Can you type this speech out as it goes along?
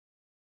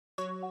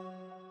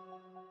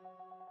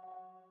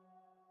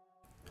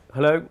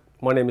Hello,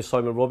 my name is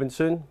Simon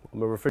Robinson.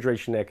 I'm a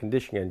refrigeration air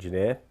conditioning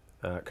engineer,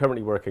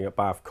 currently working at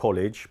Bath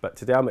College, but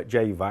today I'm at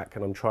JVAC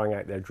and I'm trying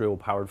out their drill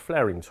powered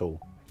flaring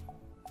tool.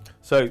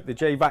 So the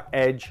JVAC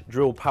Edge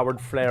drill powered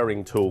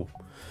flaring tool.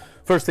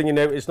 First thing you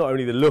notice, not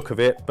only the look of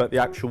it, but the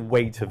actual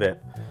weight of it.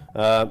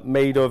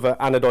 Made of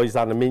anodized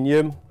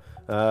aluminium.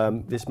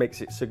 This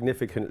makes it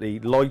significantly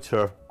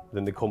lighter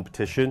than the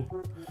competition,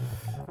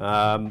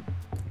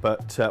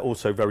 but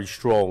also very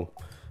strong.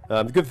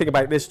 The good thing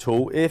about this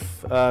tool,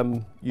 if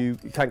you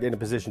can't get in a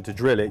position to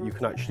drill it, you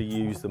can actually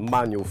use the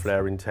manual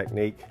flaring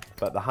technique,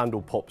 but the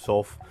handle pops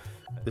off.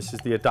 This is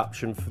the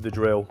adaptation for the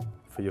drill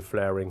for your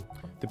flaring.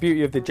 The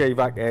beauty of the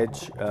JVAC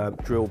Edge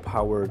drill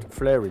powered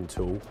flaring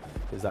tool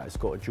is that it's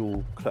got a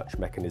dual clutch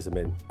mechanism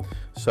in.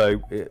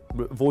 So it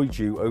avoids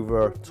you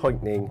over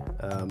tightening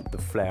the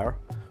flare,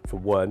 for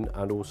one,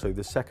 and also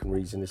the second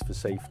reason is for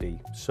safety.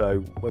 So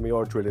when we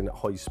are drilling at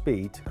high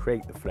speed to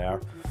create the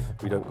flare,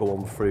 we don't go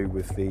on through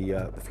with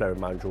the flaring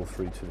mandrel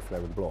through to the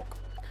flaring block.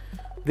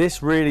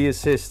 This really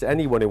assists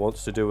anyone who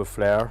wants to do a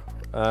flare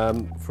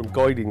from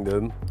guiding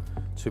them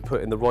to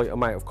put in the right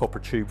amount of copper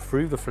tube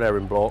through the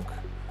flaring block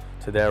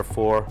to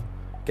therefore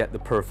get the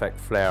perfect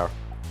flare.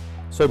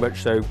 So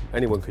much so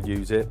anyone could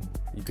use it.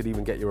 You could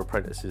even get your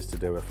apprentices to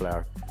do a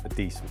flare, a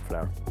decent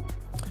flare.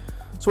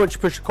 So once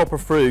you push the copper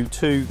through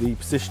to the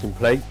positioning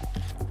plate,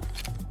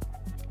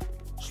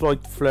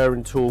 slide the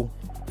flaring tool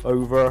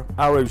over,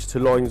 arrows to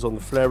lines on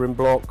the flaring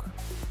block,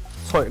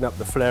 tighten up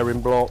the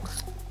flaring block,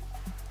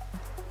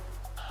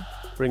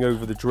 bring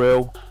over the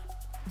drill,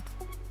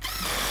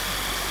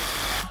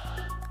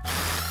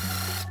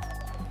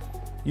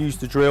 use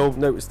the drill,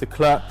 notice the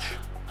clutch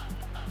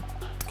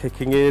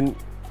kicking in,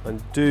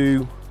 and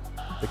do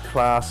the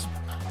clasp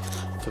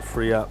to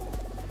free up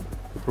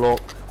the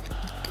block.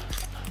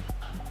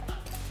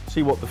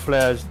 See what the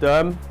flare's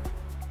done.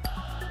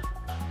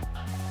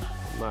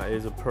 And that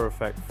is a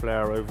perfect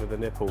flare over the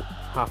nipple,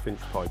 1/2 inch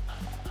pipe.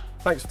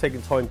 Thanks for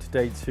taking time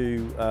today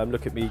to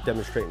look at me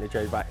demonstrating the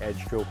JVAC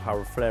Edge drill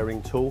power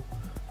flaring tool.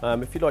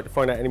 If you'd like to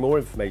find out any more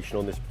information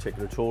on this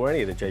particular tool or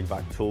any of the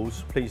JVAC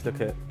tools, please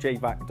look at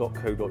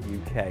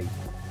jvac.co.uk.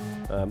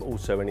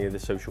 Also any of the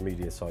social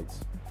media sites.